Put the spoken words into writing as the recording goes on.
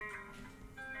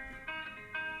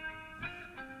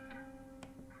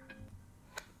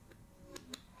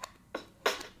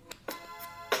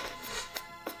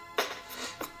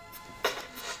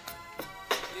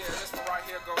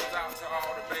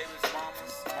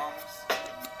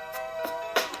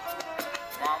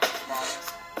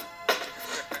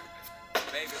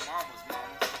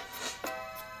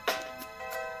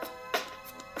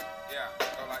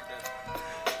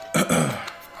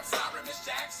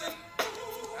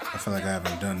feel like I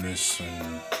haven't done this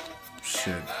and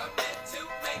shit.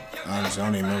 Honestly, I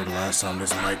don't even remember the last time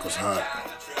this mic was hot.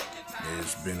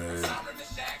 It's been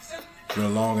a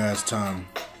long ass time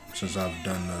since I've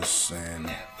done this,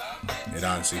 and it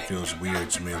honestly feels weird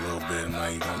to me a little bit. I'm not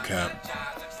even gonna cap,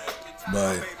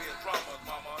 but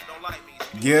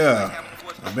yeah,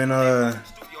 I've been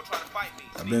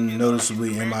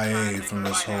noticeably MIA from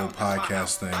this whole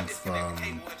podcast thing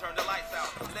from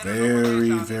a very,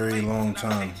 very long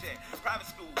time.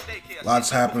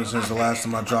 Lots happened since the last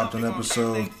time I dropped an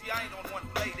episode.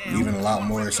 Even a lot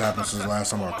more has happened since the last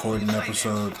time I recorded an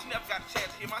episode.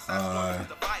 But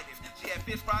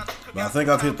I think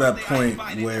I've hit that point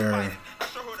where,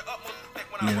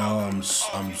 I'm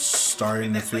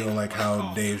starting to feel like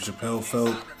how Dave Chappelle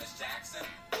felt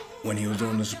when he was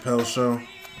doing the Chappelle Show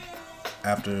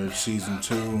after season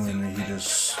 2, and he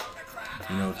just,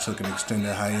 took an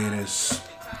extended hiatus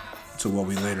to what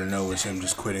we later know is him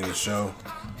just quitting the show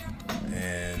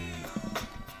and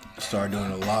started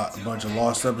doing a bunch of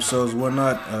lost episodes and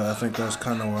whatnot. I think that's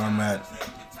kind of where I'm at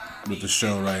with the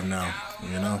show right now,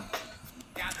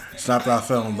 It's not that I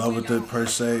fell in love with it per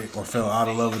se, or fell out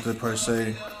of love with it per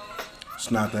se. It's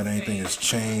not that anything has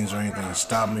changed or anything has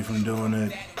stopped me from doing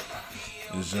it.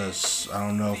 It's just, I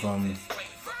don't know if I'm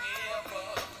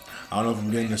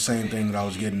getting the same thing that I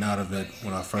was getting out of it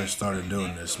when I first started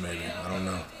doing this, maybe. I don't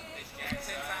know.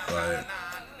 But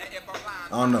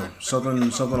I don't know.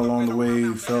 Something along the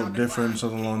way felt different.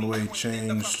 Something along the way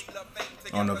changed.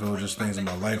 I don't know if it was just things in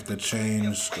my life that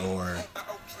changed, or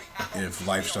if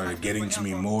life started getting to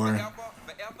me more,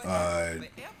 or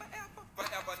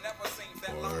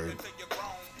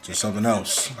just something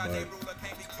else. But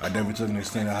I definitely took an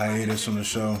extended hiatus from the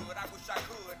show.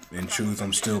 In truth,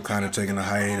 I'm still kind of taking a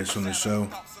hiatus from the show,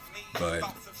 but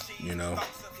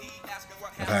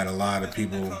I've had a lot of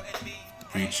people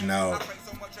reaching out,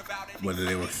 whether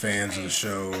they were fans of the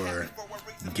show or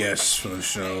guests for the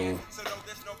show,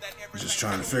 just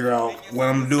trying to figure out when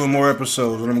I'm doing more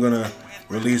episodes, when I'm gonna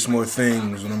release more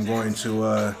things, when I'm going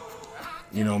to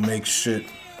make shit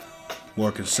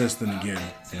more consistent again,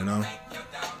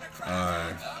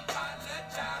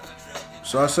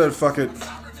 So I said, fuck it.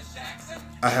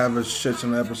 I have a shit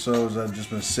ton of episodes that have just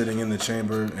been sitting in the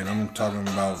chamber, and I'm talking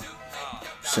about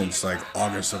since like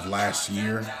August of last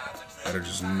year, that have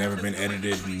just never been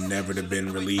edited, never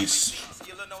been released,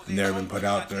 never been put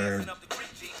out there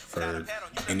for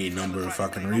any number of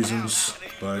fucking reasons.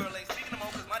 But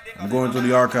I'm going through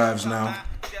the archives now.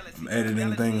 I'm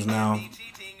editing things now.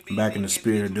 I'm back in the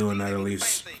spirit of doing that, at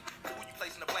least.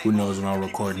 Who knows when I'll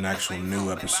record an actual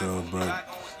new episode, but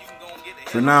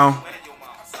for now,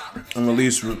 I'm at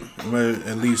least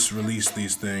release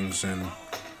these things and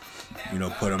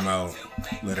put them out,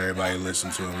 let everybody listen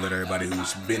to them, let everybody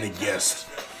who's been a guest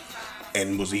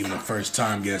and was even a first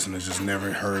time guest and has just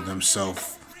never heard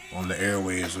themselves on the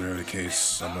airwaves, whatever the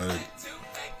case. I'm gonna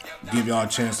give y'all a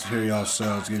chance to hear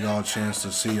yourselves, give y'all a chance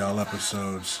to see y'all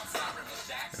episodes,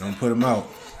 and I'm gonna put them out.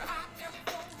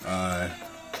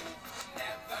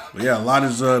 But yeah, a lot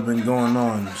has been going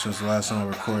on since the last time I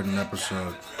recorded an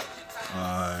episode.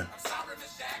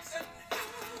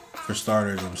 For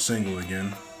starters, I'm single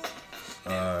again.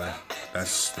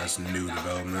 That's new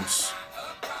developments.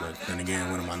 But then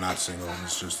again, when am I not single?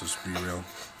 Let's be real.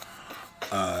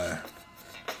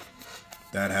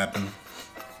 That happened.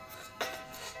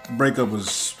 Breakup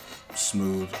was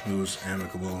smooth. It was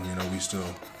amicable. We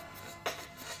still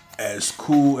as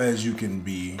cool as you can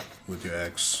be with your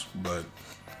ex, but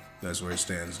that's where it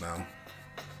stands now.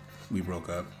 We broke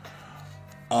up.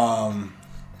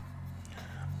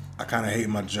 I kind of hate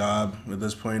my job at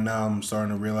this point now. I'm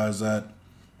starting to realize that.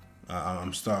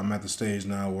 I'm at the stage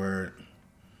now where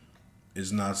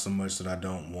it's not so much that I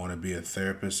don't want to be a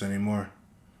therapist anymore,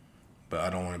 but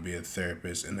I don't want to be a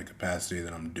therapist in the capacity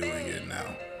that I'm doing it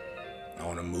now. I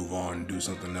want to move on, do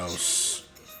something else,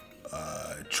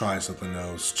 try something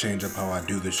else, change up how I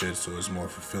do the shit so it's more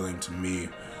fulfilling to me,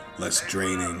 less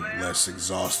draining, less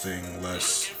exhausting,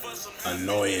 less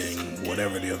annoying,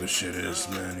 whatever the other shit is,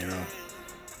 man,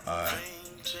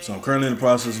 So I'm currently in the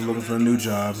process of looking for a new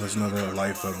job. That's another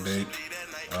life update.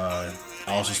 I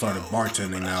also started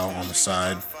bartending now on the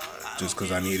side, just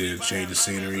because I needed a change of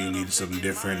scenery, needed something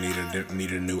different,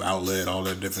 needed a new outlet, all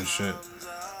that different shit.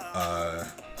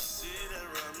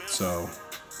 So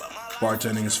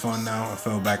bartending is fun now. I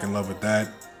fell back in love with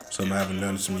that. Something I haven't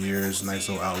done in some years. Nice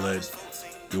little outlet.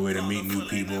 Good way to meet new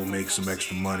people, make some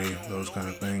extra money, those kind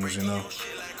of things,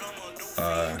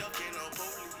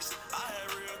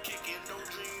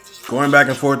 Going back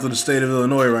and forth to the state of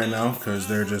Illinois right now, because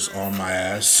they're just on my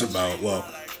ass about,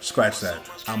 scratch that.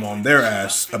 I'm on their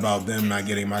ass about them not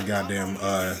getting my goddamn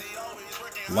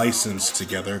license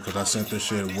together because I sent this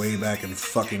shit way back in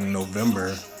fucking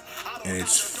November, and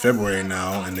it's February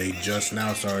now, and they just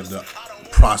now started the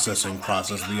process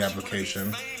the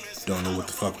application. Don't know what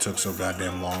the fuck took so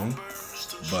goddamn long,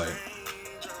 but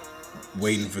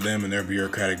waiting for them and their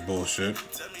bureaucratic bullshit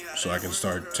so I can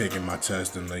start taking my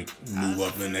test and like move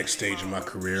up to the next stage of my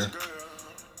career.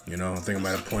 You know, I'm thinking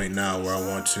about a point now where I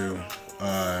want to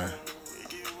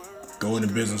go into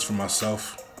business for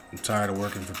myself. I'm tired of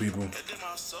working for people. I'm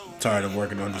tired of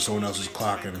working under someone else's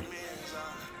clock and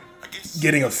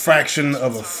getting a fraction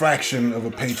of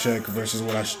a paycheck versus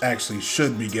what I actually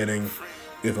should be getting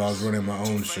if I was running my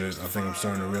own shit. I think I'm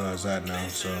starting to realize that now.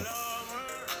 So,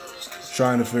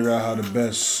 trying to figure out how to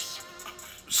best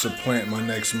supplant my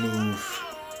next move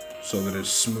so that it's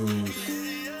smooth,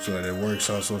 so that it works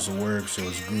how it's supposed to work, so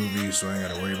it's groovy, so I ain't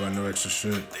gotta worry about no extra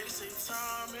shit,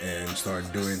 and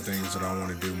start doing things that I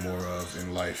want to do more of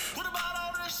in life.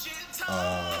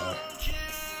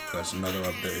 That's another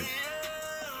update.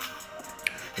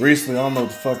 Recently, I don't know what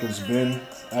the fuck it's been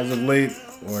as of late,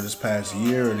 or this past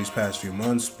year, or these past few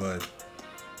months, but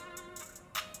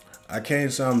I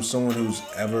can't say I'm someone who's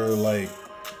ever like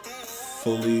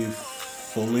fully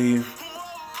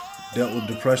dealt with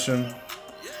depression,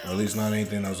 or at least not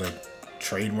anything that was like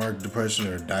trademark depression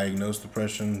or diagnosed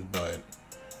depression, but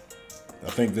I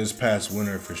think this past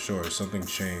winter for sure something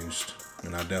changed,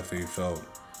 and I definitely felt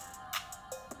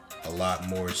a lot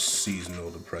more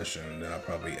seasonal depression than I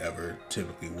probably ever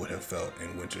typically would have felt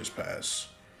in winters past.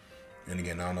 And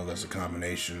again, I don't know if that's a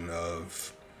combination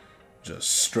of just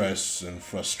stress and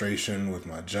frustration with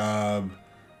my job,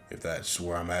 if that's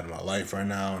where I'm at in my life right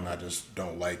now, and I just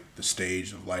don't like the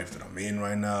stage of life that I'm in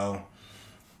right now,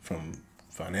 from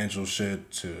financial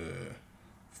shit to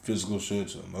physical shit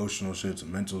to emotional shit to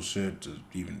mental shit to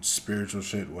even spiritual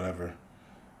shit, whatever.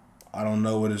 I don't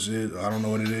know what it is. I don't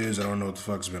know what it is. I don't know what the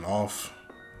fuck's been off,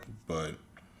 but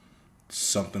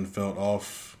something felt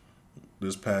off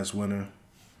this past winter.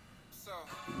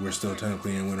 We're still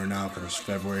technically in winter now because it's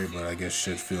February, but I guess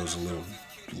shit feels a little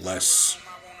less,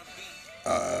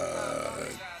 I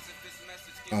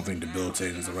don't think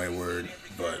debilitating is the right word,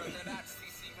 but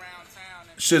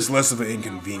shit's less of an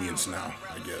inconvenience now,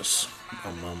 I guess.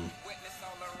 I'm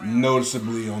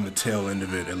noticeably on the tail end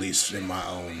of it, at least in my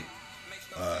own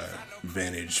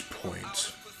vantage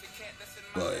point.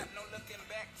 But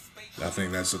I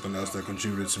think that's something else that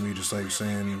contributed to me just like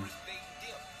saying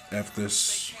F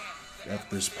this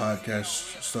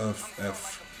podcast stuff,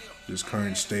 F this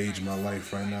current stage of my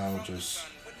life right now. Just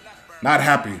not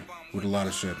happy with a lot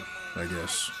of shit, I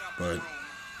guess. But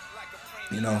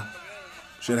you know,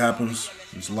 shit happens.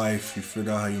 It's life. You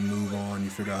figure out how you move on. You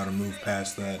figure out how to move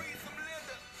past that.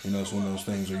 You know, it's one of those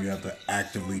things where you have to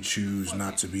actively choose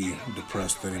not to be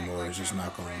depressed anymore. It's just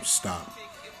not going to stop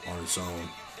on its own.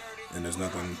 And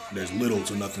there's little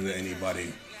to nothing that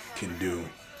anybody can do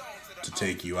to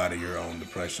take you out of your own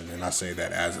depression. And I say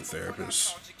that as a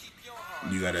therapist.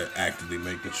 You got to actively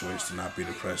make the choice to not be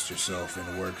depressed yourself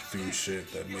and work through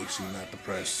shit that makes you not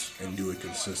depressed and do it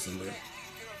consistently.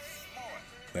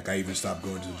 Like, I even stopped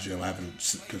going to the gym. I haven't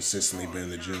consistently been in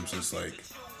the gym since like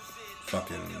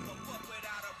fucking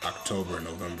October,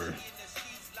 November,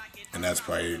 and that's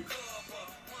probably,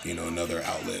 you know, another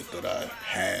outlet that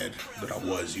I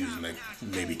was using that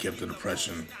maybe kept the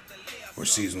depression or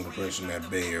seasonal depression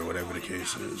at bay or whatever the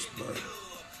case is. But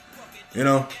you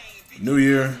know, new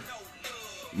year,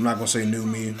 I'm not gonna say new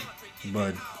me,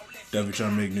 but definitely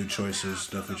trying to make new choices,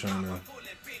 definitely trying to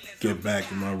get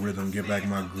back in my rhythm, get back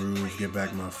in my groove, get back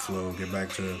in my flow, get back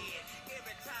to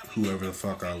whoever the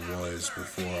fuck I was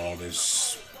before all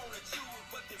this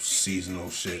seasonal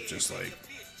shit just like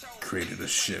created a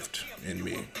shift in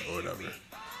me or whatever.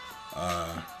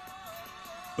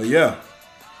 But yeah,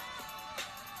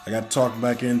 I got talked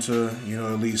back into, you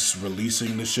know, at least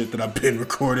releasing the shit that I've been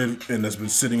recorded and that's been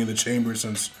sitting in the chamber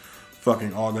since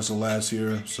fucking August of last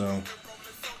year. So I'm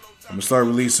gonna start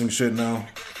releasing shit now.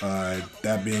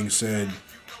 That being said,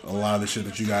 a lot of the shit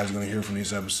that you guys are gonna hear from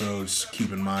these episodes,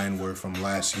 keep in mind, were from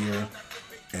last year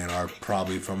and are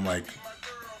probably from like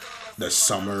the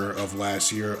summer of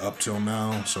last year up till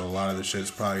now. So a lot of the shit's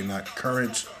probably not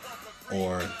current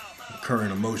or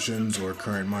current emotions or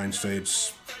current mind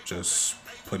states. Just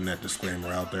putting that disclaimer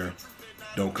out there.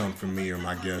 Don't come from me or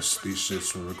my guests. These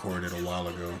shits were recorded a while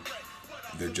ago.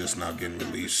 They're just now getting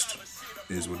released.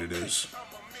 Is what it is.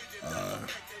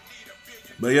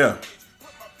 But yeah,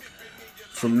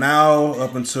 from now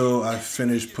up until I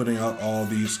finish putting out all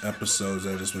these episodes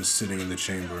that have just been sitting in the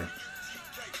chamber,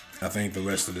 I think the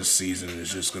rest of this season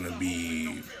is just going to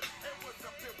be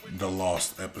the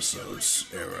Lost Episodes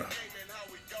era.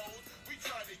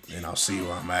 And I'll see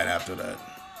where I'm at after that.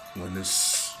 When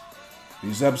these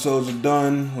episodes are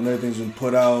done, when everything's been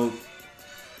put out,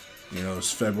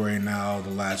 it's February now.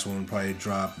 The last one will probably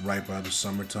drop right by the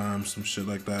summertime, some shit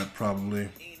like that, probably,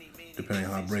 depending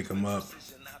on how I break them up.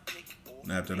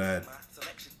 And after that,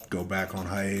 go back on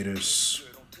hiatus.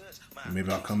 And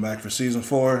maybe I'll come back for season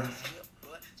 4.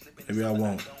 Maybe I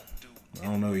won't. I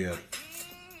don't know yet.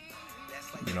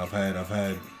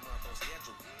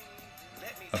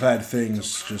 I've had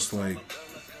things just like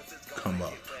come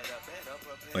up.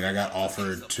 Like I got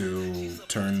offered to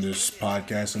turn this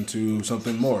podcast into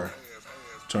something more.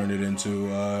 Turn it into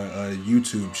a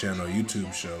YouTube channel,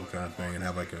 YouTube show kind of thing, and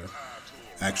have like a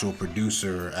actual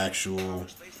producer, actual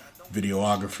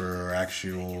videographer, or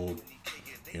actual,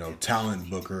 talent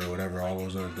booker, or whatever all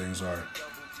those other things are.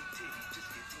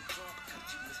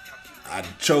 I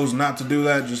chose not to do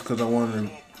that just because I wanted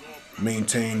to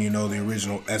maintain, the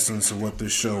original essence of what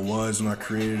this show was when I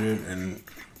created it, and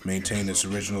maintain its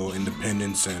original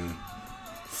independence and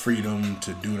freedom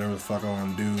to do whatever the fuck I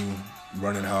want to do,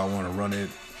 run it how I want to run it,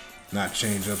 not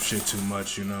change up shit too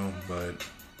much, but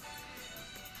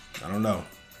I don't know.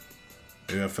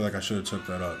 Maybe I feel like I should have took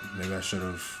that up.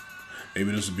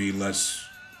 Maybe this would be less,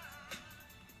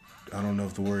 I don't know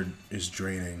if the word is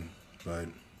draining, but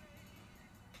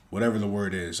whatever the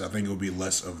word is, I think it would be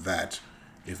less of that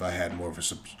if I had more of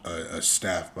a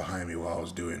staff behind me while I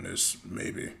was doing this,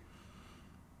 maybe.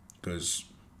 Because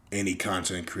any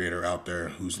content creator out there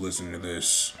who's listening to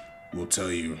this will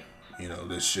tell you,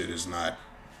 this shit is not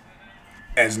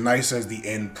as nice as the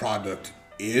end product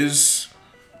is.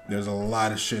 There's a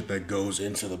lot of shit that goes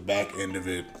into the back end of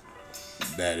it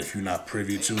that if you're not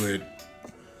privy to it,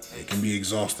 it can be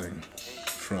exhausting.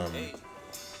 From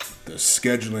the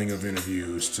scheduling of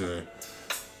interviews to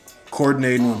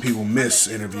coordinating when people miss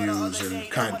interviews and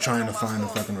kind of trying to find a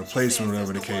fucking replacement,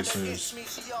 whatever the case is.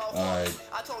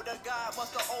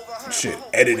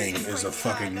 Editing is a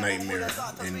fucking nightmare,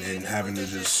 and having to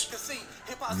just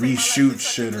reshoot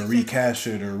shit or recast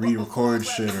shit or re-record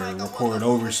shit or record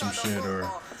over some shit or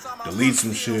delete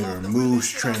some shit or move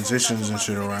transitions and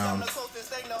shit around.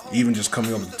 Even just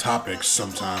coming up with topics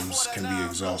sometimes can be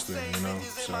exhausting,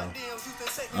 so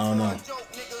I don't know.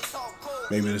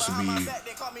 Maybe this would be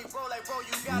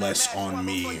less on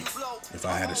me if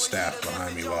I had a staff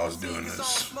behind me while I was doing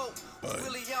this. But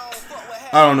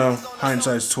I don't know.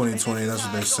 Hindsight's 2020. That's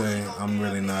what they say. I'm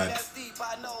really not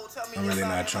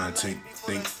trying to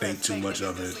think too much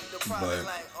of it. But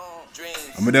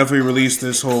I'm gonna definitely release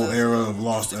this whole era of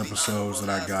Lost episodes that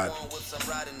I got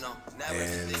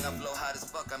and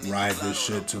ride this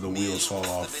shit till the wheels fall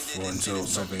off or until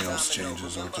something else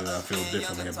changes or until I feel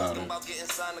differently about it.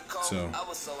 So,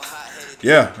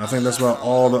 yeah, I think that's about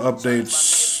all the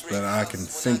updates that I can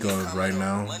think of right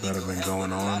now that have been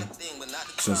going on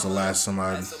since the last time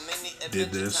I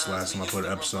did this, last time I put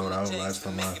an episode out, last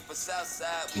time I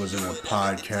was in a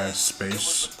podcast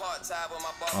space.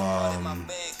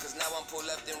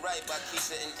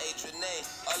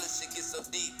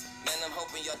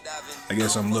 I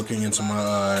guess I'm looking into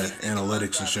my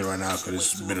analytics and shit right now because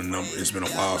it's been a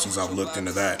while since I've looked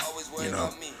into that.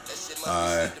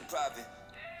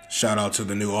 Shout out to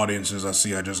the new audiences I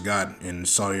see I just got in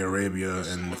Saudi Arabia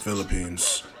and the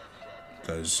Philippines.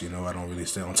 Because, I don't really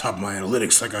stay on top of my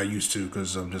analytics like I used to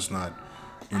because I'm just not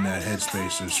in that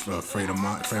headspace or frame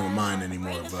of mind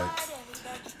anymore. But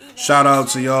shout out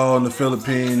to y'all in the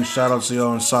Philippines. Shout out to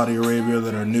y'all in Saudi Arabia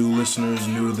that are new listeners,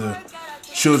 new to the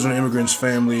Children of Immigrants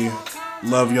family.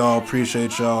 Love y'all.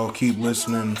 Appreciate y'all. Keep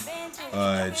listening.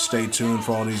 Stay tuned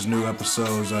for all these new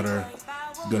episodes that are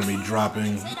going to be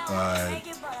dropping.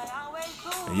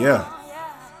 Yeah.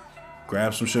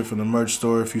 Grab some shit from the merch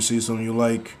store if you see something you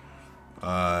like.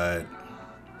 I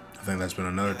think that's been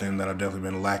another thing that I've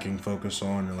definitely been lacking focus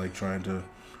on and trying to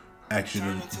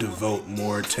actually devote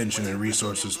more attention and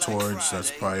resources towards.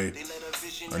 That's probably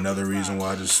another reason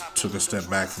why I just took a step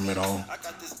back from it all.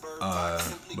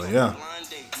 But yeah,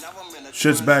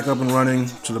 shit's back up and running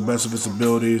to the best of its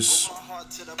abilities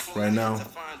right now.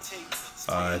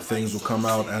 Things will come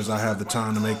out as I have the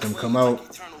time to make them come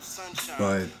out.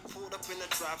 But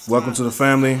welcome to the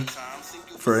family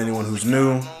for anyone who's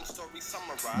new.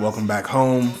 Welcome back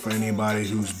home for anybody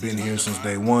who's been here since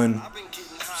day one.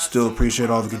 Still appreciate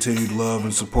all the continued love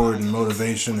and support and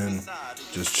motivation and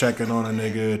just checking on a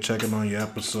nigga, checking on your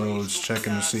episodes,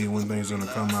 checking to see when things are going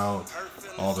to come out.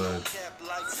 All the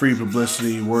free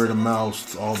publicity, word of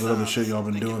mouth, all the other shit y'all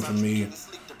been doing for me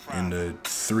in the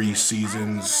 3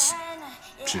 seasons,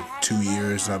 2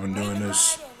 years I've been doing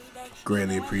this.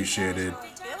 Greatly appreciated.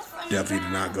 Definitely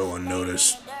did not go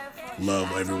unnoticed.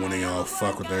 Love every one of y'all.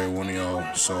 Fuck with every one of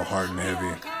y'all. So hard and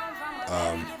heavy.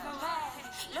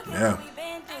 Yeah.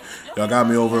 Y'all got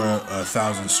me over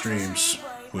 1,000 streams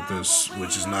with this,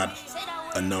 which is not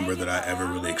a number that I ever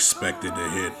really expected to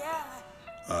hit.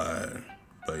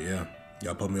 But yeah,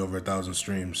 y'all put me over 1,000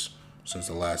 streams since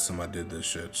the last time I did this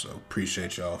shit. So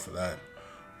appreciate y'all for that.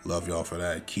 Love y'all for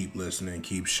that. Keep listening,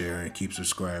 keep sharing, keep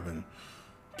subscribing,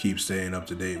 keep staying up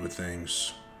to date with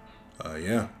things.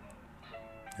 Yeah.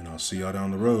 And I'll see y'all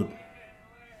down the road.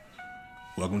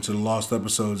 Welcome to the Lost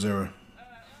Episodes era.